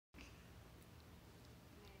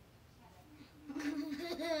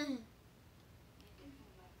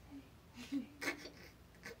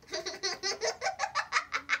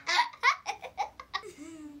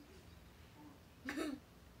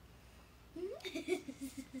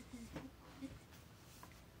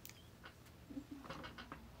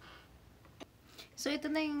So,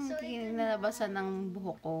 ito na yung kinalabasan ng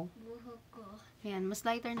buhok ko. Ayan, mas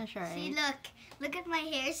lighter na siya, See, look. Look at my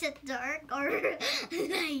hair. Is it dark or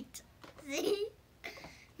light? See?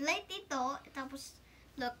 Light ito. Tapos,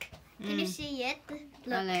 look. Can you see it?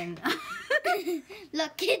 Look. Alin?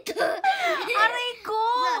 Look, ito. Aray ko!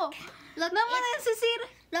 Look, naman ang sisir.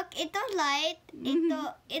 Look, ito light.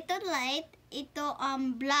 Ito light. Ito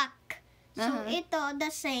black. So, ito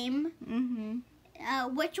the same.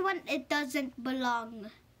 Which one it doesn't belong?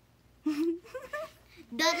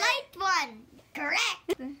 The light one.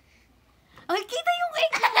 Correct. Ay, kita yung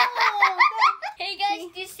egg mo! Hey guys,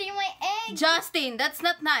 do you see my egg? Justin, that's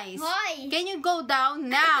not nice. Why? Can you go down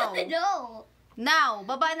now? No. Now,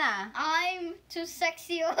 baba na. I'm too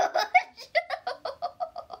sexy.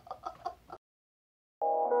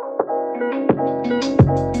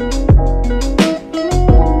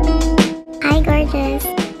 Hi, gorgeous.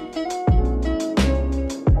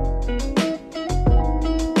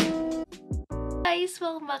 Guys,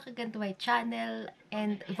 welcome back again to my channel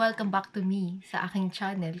and welcome back to me sa aking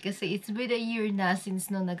channel kasi it's been a year na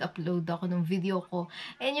since no nag-upload ako ng video ko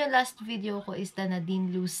and yung last video ko is the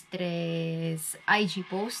Nadine Lustres IG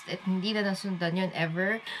post at hindi na nasundan yun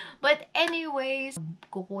ever. But anyways,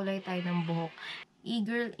 kukulay tayo ng buhok.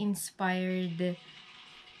 E-girl inspired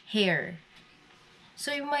hair.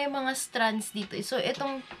 So, yung may mga strands dito. So,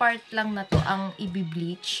 itong part lang na to ang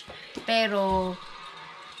i-bleach. Pero,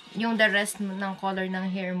 yung the rest ng color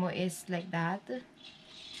ng hair mo is like that.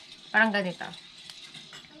 Parang ganito.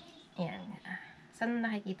 Ayan. Saan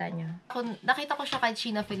nakikita nyo? Nakita ko siya kay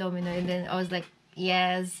Sheena Filipina and then I was like,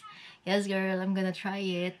 yes. Yes, girl. I'm gonna try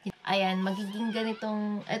it. Ayan. Magiging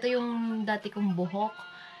ganitong, ito yung dati kong buhok.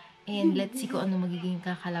 And let's see kung ano magiging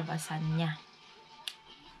kakalabasan niya.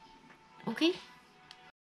 Okay?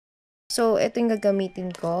 So, ito yung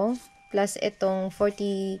gagamitin ko. Plus, itong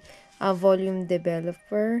 40 volume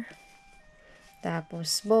developer.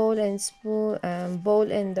 Tapos, bowl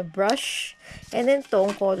and the brush. And then,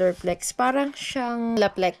 itong Colorplex. Parang siyang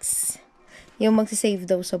laplex. Yung magsisave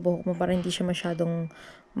daw sa buhok mo para hindi siya masyadong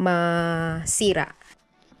masira.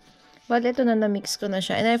 Well, ito na na-mix ko na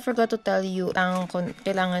siya. And I forgot to tell you,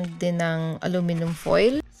 kailangan din ng aluminum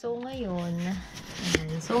foil. So, ngayon,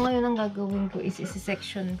 ang gagawin ko is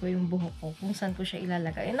isi-section ko yung buhok ko kung saan ko siya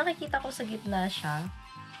ilalagay. Yung nakikita ko sa gitna siya.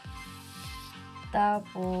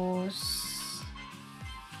 Tapos,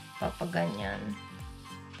 papaganyan.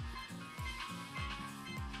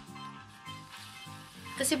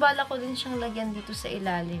 Kasi bala ko din siyang lagyan dito sa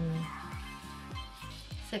ilalim.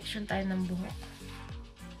 Section tayo ng buhok.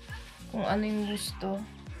 Kung ano yung gusto.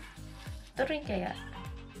 Ito rin kaya.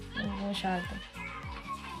 Hindi masyado.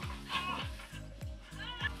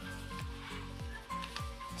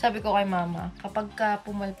 Sabi ko kay mama, kapag ka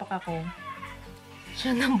pumalpak ako,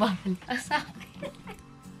 siya nang babalpak sa akin.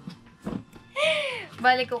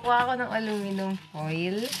 Balik, kukuha ako ng aluminum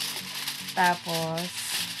foil. Tapos,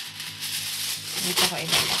 dito ko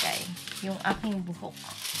ilalagay yung aking buhok.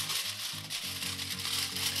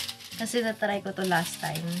 Kasi natry ko to last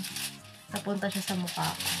time. Napunta siya sa mukha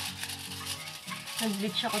ko.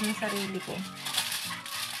 Nag-bleach ako ng sarili ko.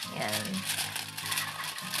 Yan.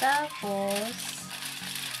 Tapos,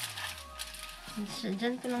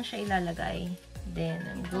 dyan ko lang siya ilalagay. Then,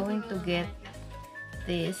 I'm going to get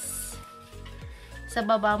this. Sa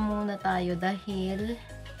baba muna tayo dahil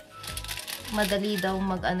madali daw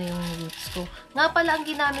mag-ano yung roots ko. Nga pala, ang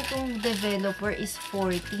ginamit kong developer is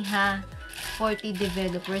 40, ha? 40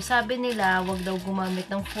 developer. Sabi nila, wag daw gumamit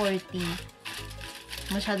ng 40.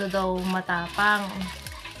 Masyado daw matapang.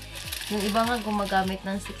 Yung iba nga gumagamit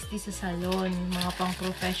ng 60 sa salon. Mga pang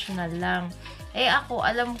professional lang. Eh ako,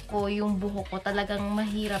 alam ko, yung buhok ko talagang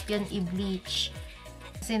mahirap yan i-bleach.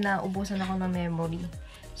 Kasi naubusan ako ng memory.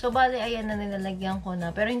 So, bali, ayan na nilalagyan ko na.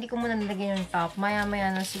 Pero hindi ko muna nilagyan yung top. Maya-maya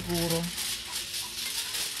na siguro.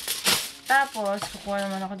 Tapos, kukuha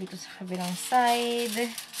naman ako dito sa kabilang side.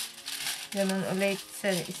 Ganun ulit.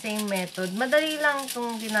 Same method. Madali lang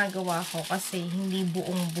itong ginagawa ko kasi hindi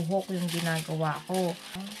buong buhok yung ginagawa ko.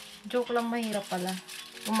 Joke lang, mahirap pala.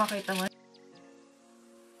 Kung makita mo.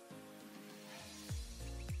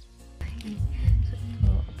 So, ito,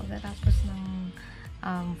 pagkatapos ng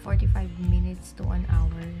 45 minutes to 1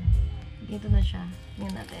 hour, dito na siya.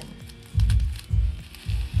 Tingnan natin.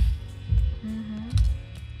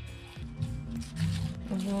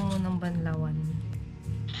 Huwag mo ng banlawan.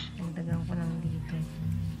 Nagdagan ko lang dito.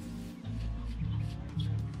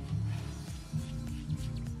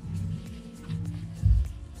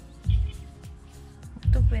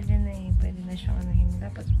 Ito pwede na eh. Pwede na siyang anuhin.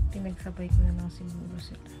 Dapat pinagsabay ko na lang siguro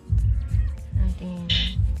sila. Ang tingin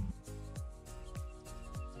niyo.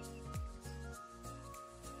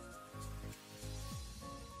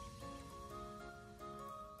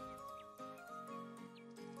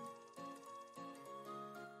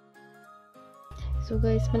 So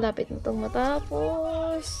guys, malapit na itong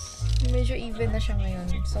matapos. Medyo even na siya ngayon.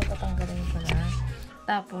 So tatanggalin ko na.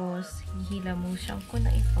 Tapos, hihila mo siyang ko na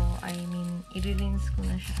ito. I mean, i-rinse ko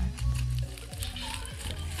na siya.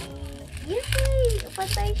 Yay!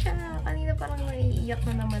 Patay siya! Kanina parang naiiyak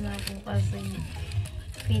na naman ako kasi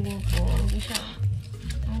feeling ko, hindi siya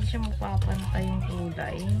magpapantay yung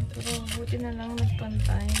kulay. Pero buti na lang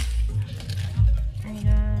nagpantay.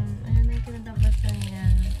 Ayan. Ayan na yung kinadabasan niya.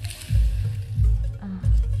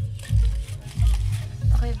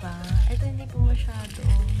 Okay ba? Ito hindi po masyado.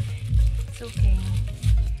 It's okay.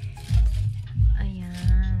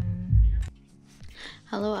 Ayan.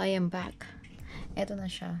 Hello, I am back. Ito na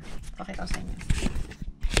siya. Pakita ko sa inyo.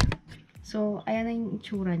 So, ayan na yung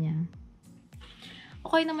itsura niya.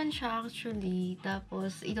 Okay naman siya actually.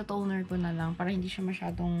 Tapos, ito-toner ko na lang para hindi siya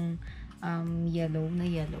masyadong yellow.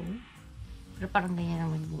 Pero parang ganyan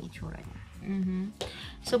ang magiging itsura niya.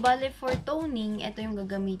 So, bale for toning, ito yung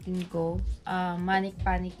gagamitin ko. Manic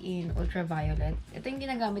Panic in Ultraviolet. Ito yung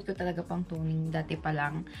ginagamit ko talaga pang toning dati pa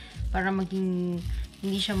lang. Para maging,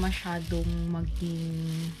 hindi siya masyadong maging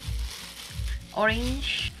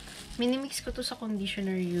orange. Minimix ko to sa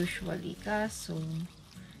conditioner usually. Kaso,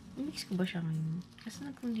 mix ko ba siya ngayon? Kasi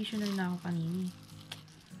nag-conditioner na ako kanina.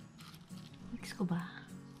 Mix ko ba?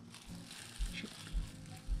 Shit.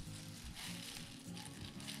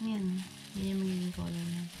 Yan. Yan yung magiging color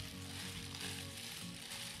niya.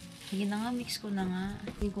 Sige na nga, mix ko na nga.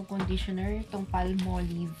 Yung conditioner, itong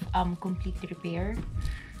Palmolive Complete Repair.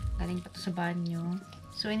 Galing pa to sa banyo.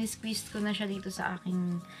 So, in-squeeze ko na siya dito sa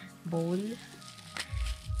aking bowl.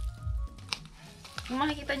 Kung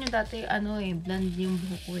makikita nyo dati, blonde yung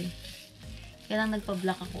buhok ko eh. Kaya lang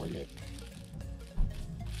nagpa-black ako ulit.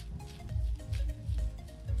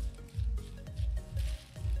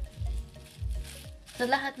 Sa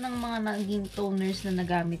lahat ng mga naging toners na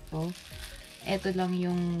nagamit ko, ito lang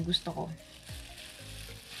yung gusto ko.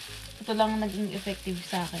 Ito lang naging effective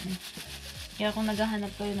sa akin. Kaya kung naghahanap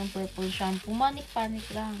kayo ng purple shampoo, Manic Panic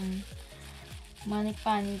lang. Manic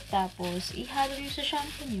Panic, tapos ihalo nyo sa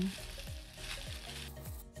shampoo nyo.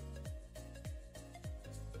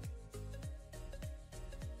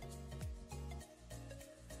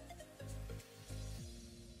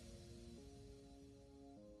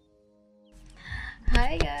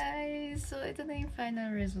 Hi guys! So, ito na yung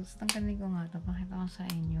final results. Tanggalin ko nga ito. Pakita ko sa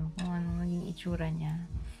inyo kung ano maging itsura niya.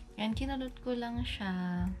 Ayan, kinulot ko lang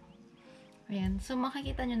siya. Ayan. So,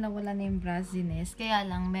 makikita nyo na wala na yung braziness. Kaya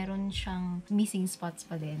lang, meron siyang missing spots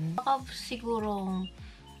pa din. Baka siguro,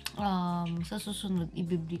 sa susunod,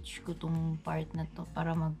 i-bleach ko tong part na to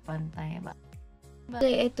para magpantay.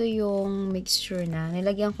 Ito yung mixture na.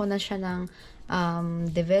 Nilagyan ko na siya ng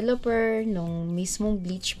developer, nung mismong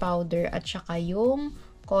bleach powder, at saka yung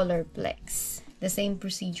Colorplex. The same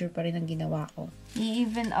procedure pa rin ang ginawa ko.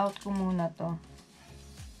 I-even out ko muna to.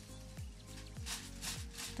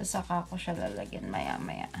 Tapos saka ko siya lalagyan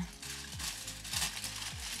maya-maya.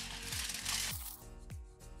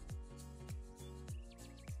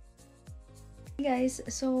 Guys,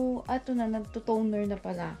 so ato na, nagto-toner na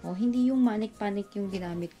pala ako. Hindi yung Manic Panic yung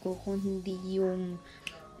ginamit ko, kundi yung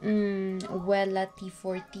Wella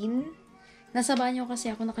T14. Nasa banyo kasi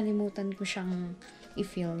ako, nakalimutan ko siyang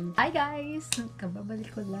i-film. Hi guys! Kababalik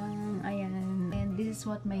ko lang. Ayan. And this is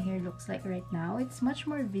what my hair looks like right now. It's much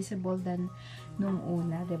more visible than nung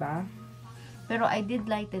una, diba? Pero I did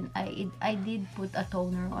lighten, I did put a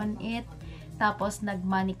toner on it. Tapos,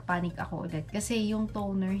 nag-Manic Panic ako ulit. Kasi yung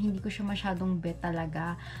toner, hindi ko siya masyadong bet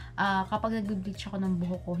talaga. Kapag nag-bleach ako ng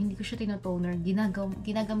buhok ko, hindi ko siya tinotoner.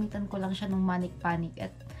 Ginagamitan ko lang siya ng Manic Panic.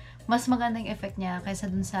 At mas maganda yung effect niya kaysa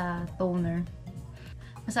dun sa toner.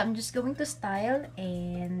 So, I'm just going to style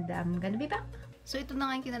and I'm gonna be back. So, ito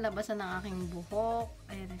na nga yung kinalabasan ng aking buhok.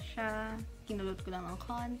 Ayan na siya. Kinulot ko lang ng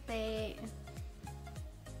konti.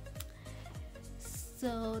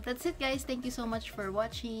 So, that's it guys. Thank you so much for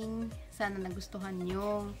watching. Sana nagustuhan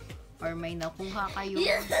nyo or may nakuha kayo.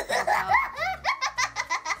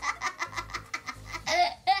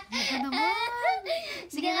 Ano naman?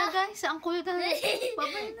 Sige na guys, ang kulit na.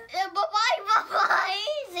 Bye-bye na. Bye-bye! Bye-bye!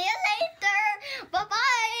 See you